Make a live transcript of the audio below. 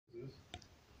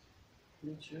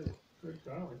Me too. Good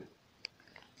golly.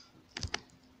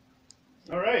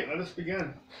 All right, let us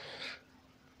begin.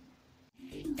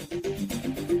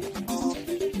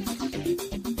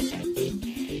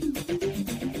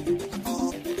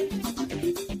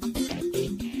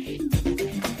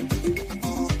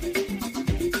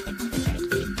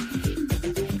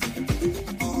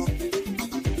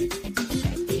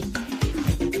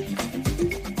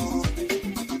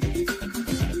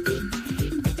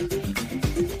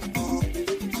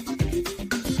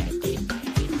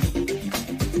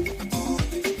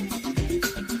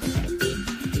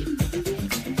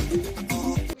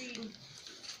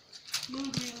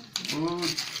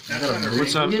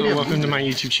 What's up? Welcome to my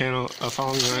YouTube channel.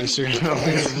 Follow me on Instagram. Why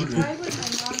would my mom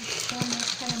spend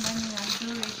this kind of money on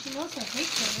jewelry? She knows I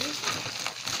hate jewelry.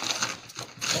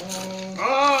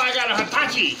 Oh, I got a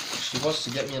Hitachi. She wants to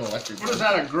get me an electric. What is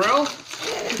that, a grill?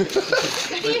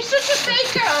 You're such a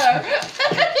faker!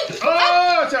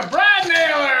 Oh, it's a brad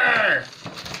nailer.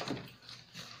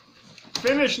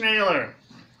 Finish nailer.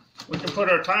 We can put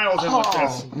our tiles in with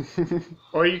this.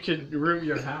 Or you could root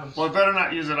your house. Well, I better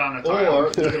not use it on the tile. Or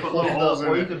You can put little holes in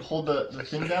you it. could hold the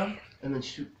thing down and then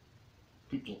shoot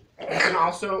people. And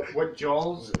also, what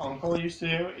Joel's uncle used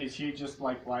to do is he just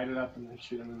like light it up and then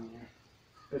shoot them in the air.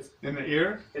 It's In the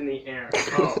ear? in the air.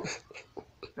 Oh.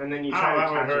 And then you Oh, try that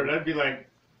to would catch hurt. him. That'd be like,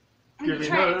 You Give me-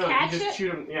 try to You catch just it?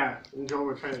 shoot him. Yeah, and Joel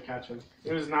would try to catch him.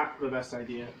 It was not the best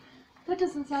idea. That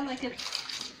doesn't sound like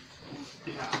it's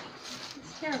Yeah.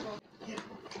 terrible.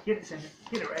 Get it, Sandra.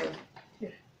 Get it right.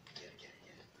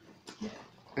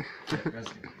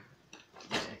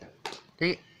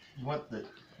 You want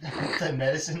the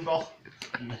medicine ball?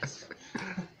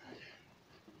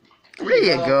 There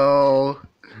you go.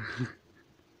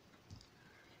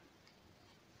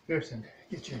 Here, Sandra.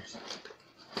 Get yours.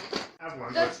 I have one,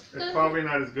 but That's- it's probably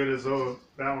not as good as that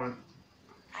one.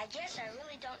 I guess I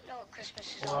really don't know what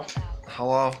Christmas is all about.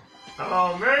 Hello.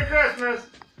 Oh, Merry Christmas!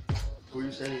 What are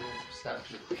you saying? Stop.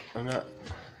 I'm not.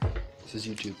 This is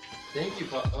YouTube. Thank you,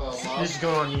 Mom. This is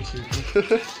going on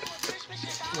YouTube.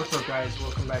 What's up, guys?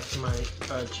 Welcome back to my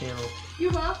channel.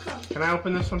 You're welcome. Can I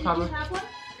open this one, Did Pablo? you have one?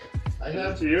 I Is that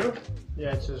have to you?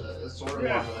 Yeah, it's just. sort of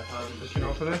Yeah. one, but I found You it. can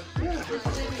open it.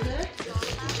 Is it good?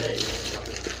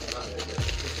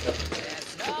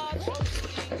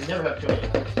 You never have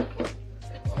to.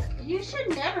 You should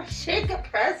never shake a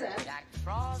present.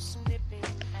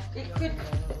 It could.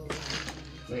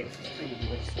 Wait,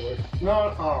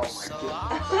 No. Oh,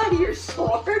 my goodness. Your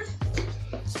sword?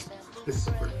 This is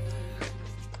super.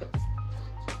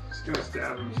 He's gonna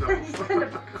stab It's himself. kind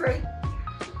of great.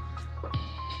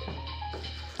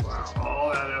 Wow, all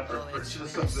that effort for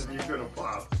just something you could have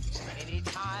popped. Many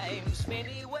times,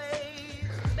 many ways.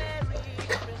 Merry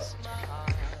Christmas.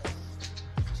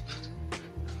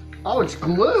 Oh, it's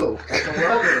glue. It's a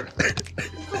welder.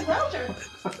 It's a welder.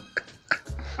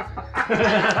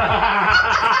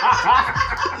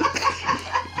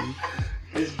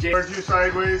 Is George you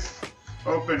sideways?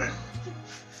 Open it.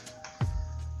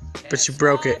 But you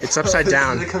broke it. It's upside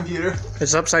down. The computer.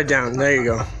 It's upside down. There you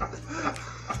go.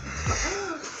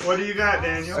 What do you got,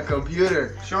 Daniel? A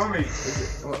computer. Show me.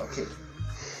 Well, okay.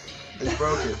 It's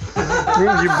broken.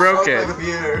 You broke A it.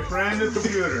 computer. Brand new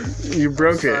computer. You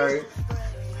broke it. Sorry.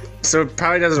 So it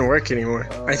probably doesn't work anymore.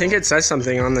 I think it says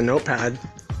something on the notepad.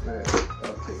 Right.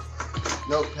 Okay.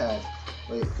 Notepad.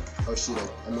 Wait. Oh shoot!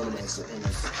 I minimized it. Hang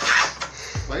on.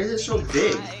 Why is it so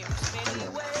big? Hang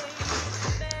on.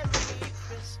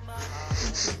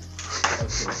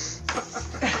 Okay.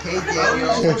 Hey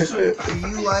Daniel, do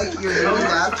you like your new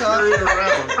laptop?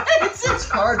 It's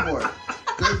cardboard.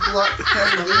 Good luck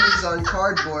cutting leaves on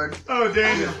cardboard. Oh,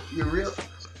 Daniel. You're real.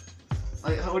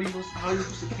 Like, how are you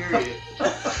supposed to carry it?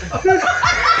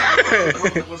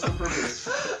 What's the purpose?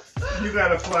 You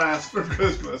got a flask for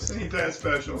Christmas. Ain't that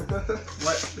special?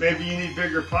 What? Maybe you need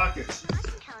bigger pockets.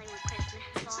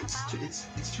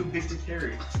 It's too big to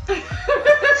carry.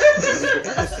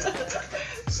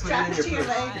 Strap it to your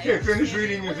leg. Okay, finish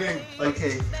reading your thing.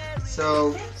 Okay,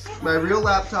 so my real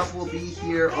laptop will be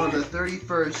here on the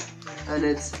 31st, and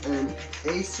it's an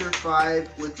Acer 5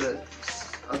 with the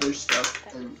other stuff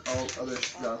and all other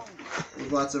stuff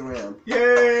with lots of RAM.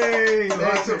 Yay!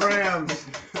 Lots of rams.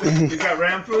 You got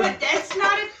ram food? But it's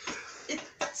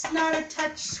not a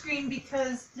touch screen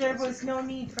because there was no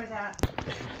need for that.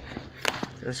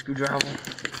 A screwdriver.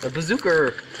 A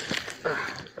bazooka.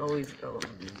 Always go.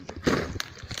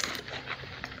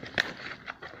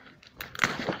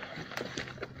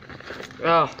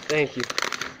 Oh, thank you.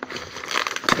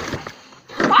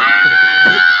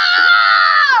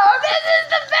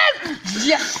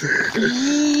 Yes!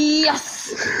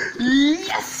 Yes!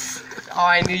 Yes! Oh,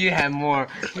 I knew you had more.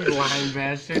 You lying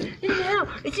bastard. No,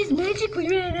 it just magically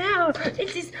ran out.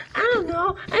 It's just, I don't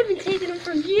know. I've been taking them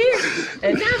for years.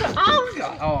 And now they're all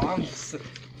gone. Oh, I'm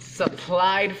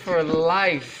supplied for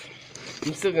life.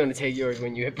 I'm still gonna take yours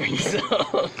when you bring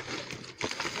some.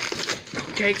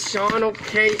 Okay, Sean,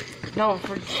 okay. No,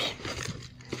 forget.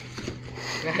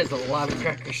 That is a lot of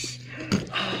crackers.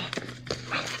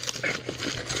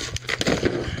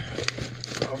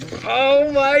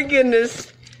 Oh my goodness.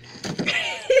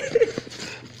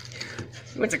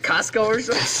 Went to Costco or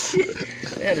some shit.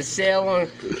 They had a sale on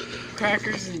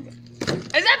crackers and...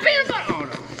 Is that peanut butter? Oh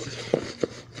no.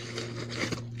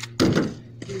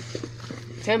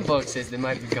 $10 says they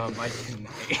might be gone by tonight.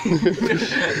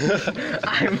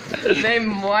 They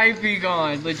might be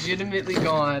gone, legitimately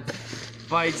gone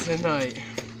by tonight.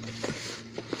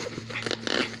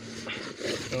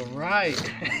 Alright.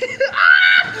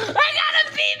 I got a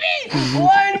PB!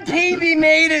 One PB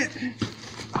made it!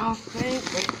 Oh, thank you.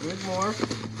 Wait, there's more.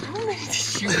 How many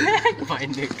did you have, my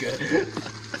nigga?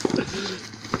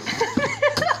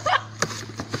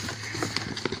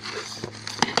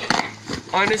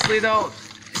 Honestly, though,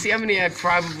 see how many I've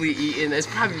probably eaten. It's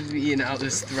probably eaten out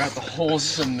this throughout the whole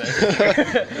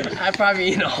semester. I've probably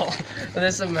eaten all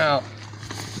this amount.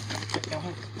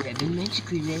 Yeah, they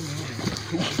magically ran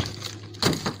out.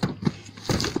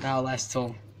 That'll last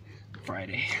till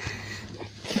Friday.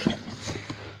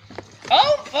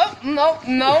 Oh, no.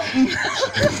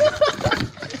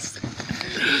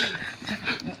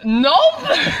 Nope.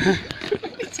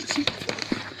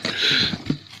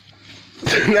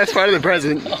 That's part of the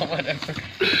present. Oh, whatever.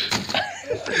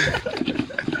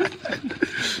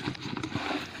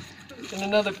 And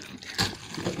another.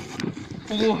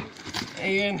 Ooh,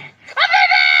 and. A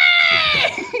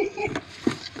baby!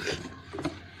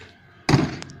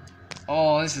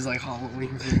 Oh, this is like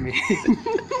Halloween for me.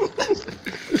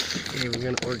 Okay, we're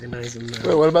gonna organize them now.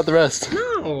 Wait, what about the rest?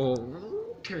 No,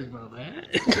 who cares about that?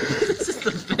 This is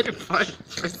the better part of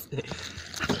the birthday.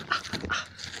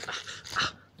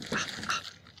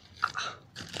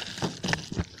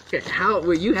 Okay,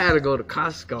 well, you had to go to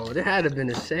Costco. There had to have been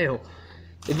a sale.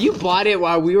 If you bought it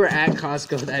while we were at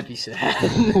Costco, that'd be sad.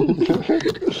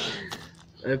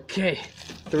 Okay,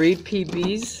 3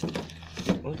 PBs.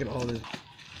 Look at all this.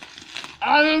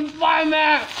 I didn't find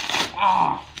that!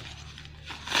 Ah!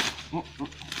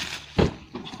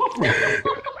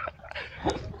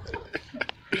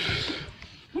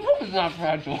 This is not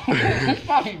fragile. It's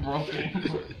probably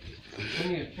broken. I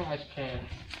need a trash can.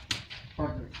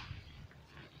 Perfect.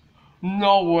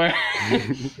 No way.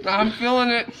 I'm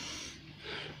feeling it.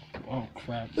 Oh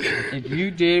crap. If you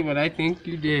did what I think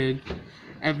you did,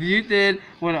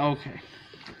 okay.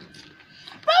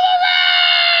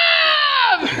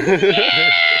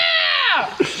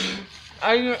 Yeah!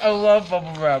 I love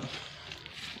bubble wrap.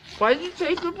 Why did you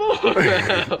take the bubble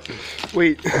wrap?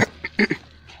 Wait.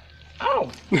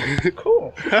 Oh,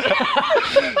 cool.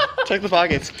 Check the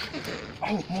pockets.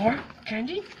 Oh, more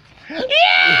candy? Yeah!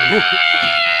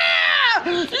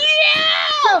 Yeah!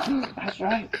 That's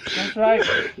right.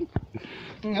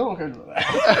 No one cares about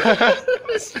that.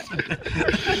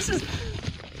 This is...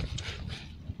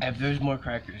 If there's more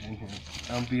crackers in here,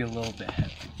 I'll be a little bit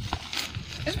happy.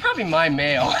 It's probably my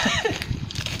mail.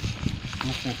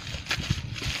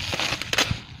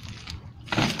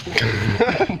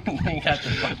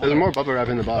 There's more bubble wrap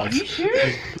in the box. Are you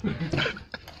serious?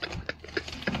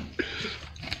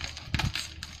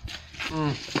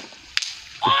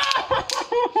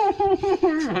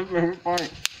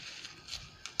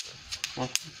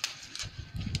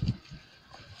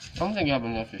 I don't think I have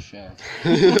enough to share.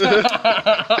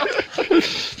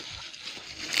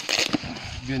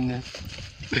 Goodness.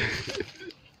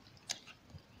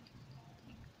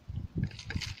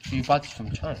 You bought this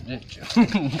from China, didn't you?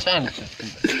 China's just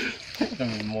there's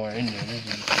gonna be more in there.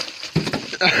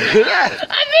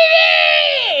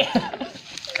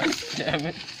 Damn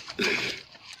it.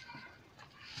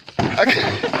 Okay.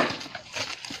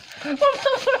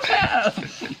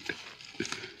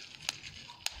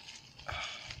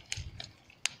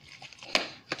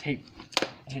 Tape.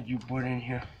 Did you put in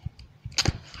here?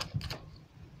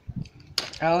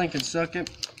 Alan can suck it.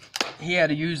 He had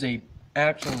to use a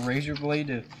actual razor blade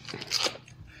to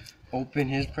open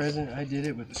his present. I did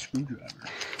it with a screwdriver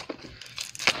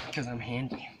because I'm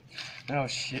handy. Oh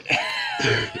shit.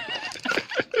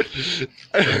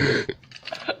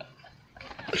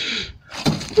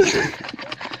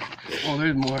 Oh,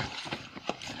 there's more.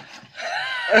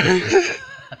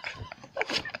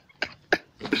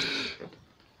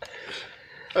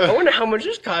 I wonder how much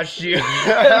this cost you.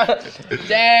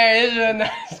 Dang, this is a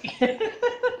nice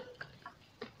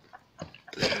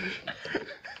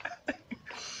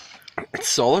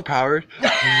solar powered.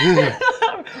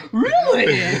 Really?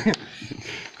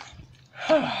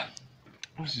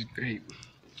 This is great.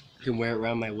 You can wear it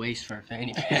around my waist for a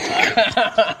fanny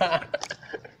pack.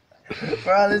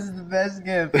 Bro, this is the best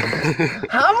gift.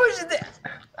 How much is that?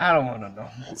 I don't want to know.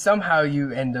 Somehow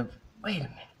you end up. Wait a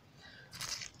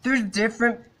minute.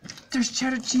 There's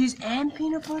cheddar cheese and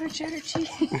peanut butter cheddar cheese.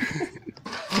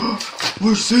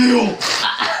 Lucille!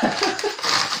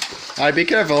 Alright, be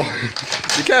careful.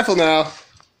 Be careful now.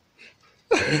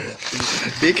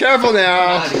 Be careful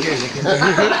now.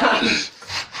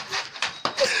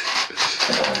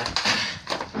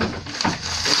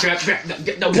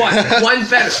 One's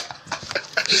better.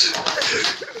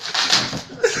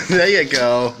 There you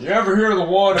go. You ever hear the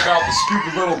one about the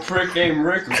stupid little prick named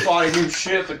Rick who thought he knew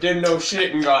shit but didn't know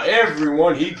shit and got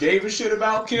everyone he gave a shit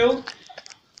about killed?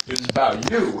 It's about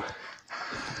you.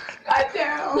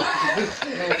 Goddamn.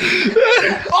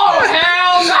 Oh,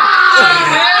 hell no!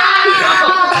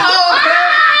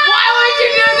 Why would you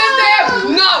do this there?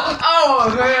 No!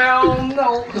 Oh, hell no!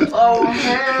 Oh,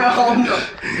 hell no!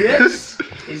 This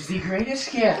is the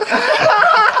greatest gift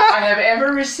I have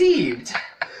ever received.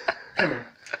 Come here.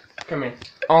 Come here.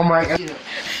 Oh my god.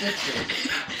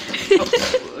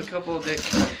 A couple of days.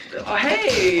 Oh,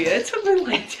 hey! It took me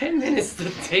like 10 minutes to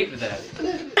tape that.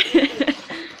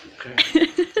 Okay.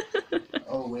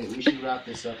 Oh wait, we should wrap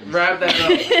this up. Wrap that up.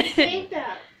 Take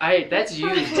that. That's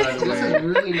used, by the This is way.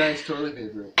 really nice toilet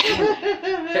paper.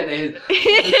 That is.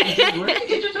 Where did you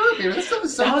get your toilet paper? This stuff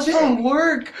is so That was thick. from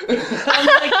work. I'm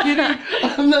not kidding.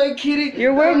 I'm not kidding.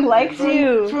 Your work likes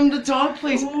you. From the dog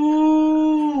place.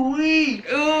 Ooh wee!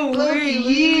 Ooh, Looky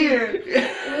we're here.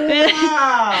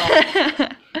 Wow!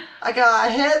 I got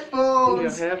Your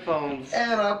headphones headphones.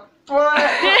 and a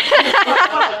pineapple.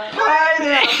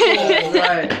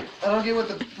 Right. I don't get what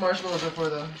the marshmallows are for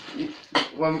though.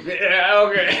 Well, yeah,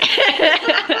 okay.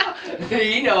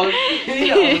 He knows. He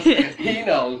knows. He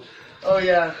knows. Oh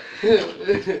yeah.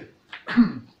 It's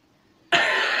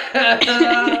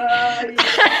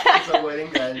a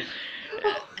wedding band.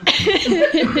 I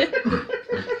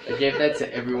gave that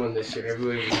to everyone this year.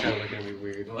 Everyone was kind of looking at me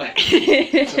weird. Like, so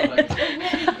like,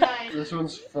 This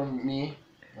one's from me.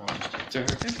 to her.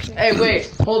 Hey,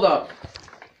 wait. Hold up.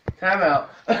 Time out.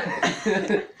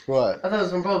 I What? thought it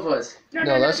was from both of us.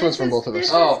 No, this one's from both of us.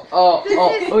 Oh,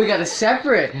 we got a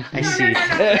separate. I see.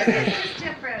 This is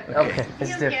different. Okay, it's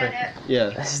You different. get Yeah.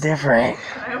 That's different. it.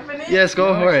 I open it. Yes,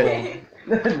 go for it.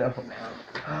 No. Oh,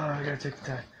 I gotta take the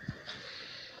time.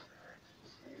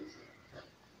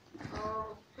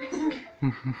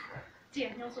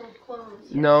 Daniel's old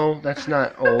clothes. No, that's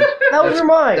not old. That was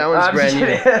mine. That one's I'm brand new.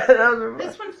 just kidding. That was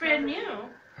This one's brand new.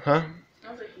 Huh?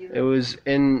 It was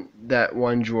in that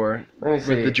one drawer Let me with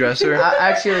see. the dresser.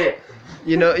 Actually,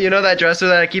 You know that dresser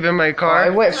that I keep in my I car?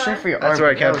 went straight for your That's arm. where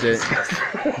I kept That was it.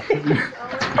 disgusting.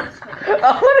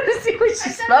 I wanted to see what she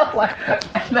smelled like.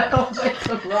 And I was like,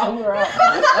 the wrong rock.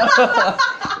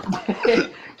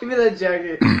 Give me that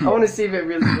jacket. I want to see if it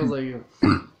really smells like you.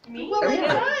 Me? Well, it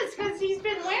does, because he's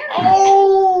been wearing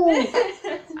Oh!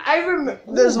 I remember.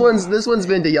 This one's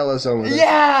been to Yellowstone with us.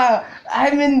 Yeah,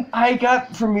 I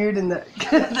got premiered in that.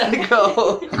 That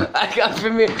go. I got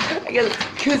premiered.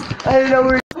 Cause I didn't know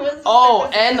we were. Oh,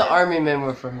 and the army men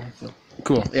were from here too.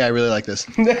 Cool. Yeah, I really like this.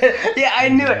 Yeah, I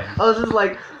knew it. I was just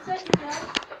like.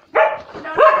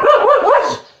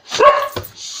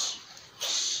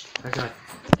 I got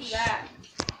that.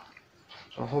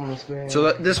 a homeless man.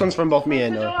 So this one's from both me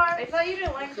and The door. Noah. I thought you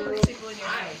didn't like the people in your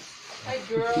house. Hi,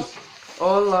 girl.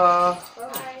 Hola.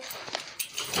 Bye.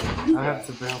 I have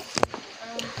to bounce.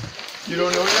 You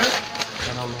don't know yet? I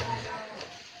don't know.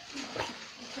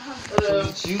 Where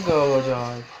did you go,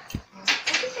 John?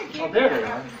 Oh, there they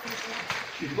are.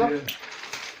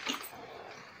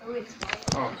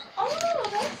 Oh,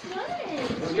 that's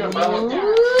nice. Let's get my one.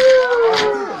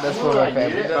 That's one of my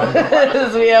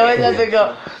favorites. We always have to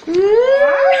go.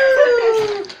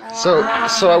 So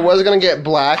I was gonna get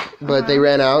black, but they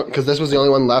ran out because this was the only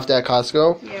one left at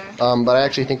Costco. Yeah. But I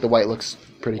actually think the white looks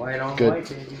pretty White on good. white,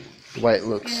 baby. White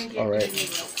looks Gonna get all right. real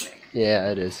quick.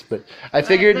 Yeah, it is. But I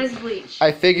figured There's bleach.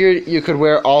 you could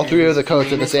wear all three of the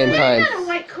coats at the same I time. had a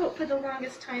white coat for the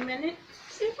longest time, and it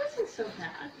wasn't so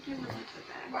bad. It wasn't so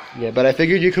bad. Yeah, but I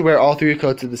figured you could wear all three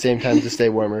coats at the same time to stay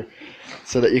warmer,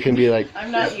 so that you can be like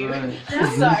I'm not you. Right.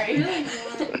 I'm sorry.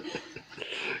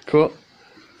 cool.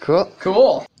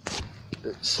 Cool.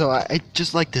 So I'd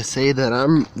just like to say that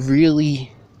I'm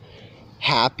really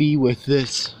happy with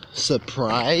this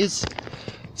surprise,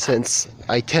 since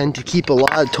I tend to keep a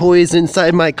lot of toys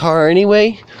inside my car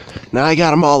anyway. Now I got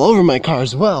them all over my car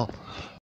as well.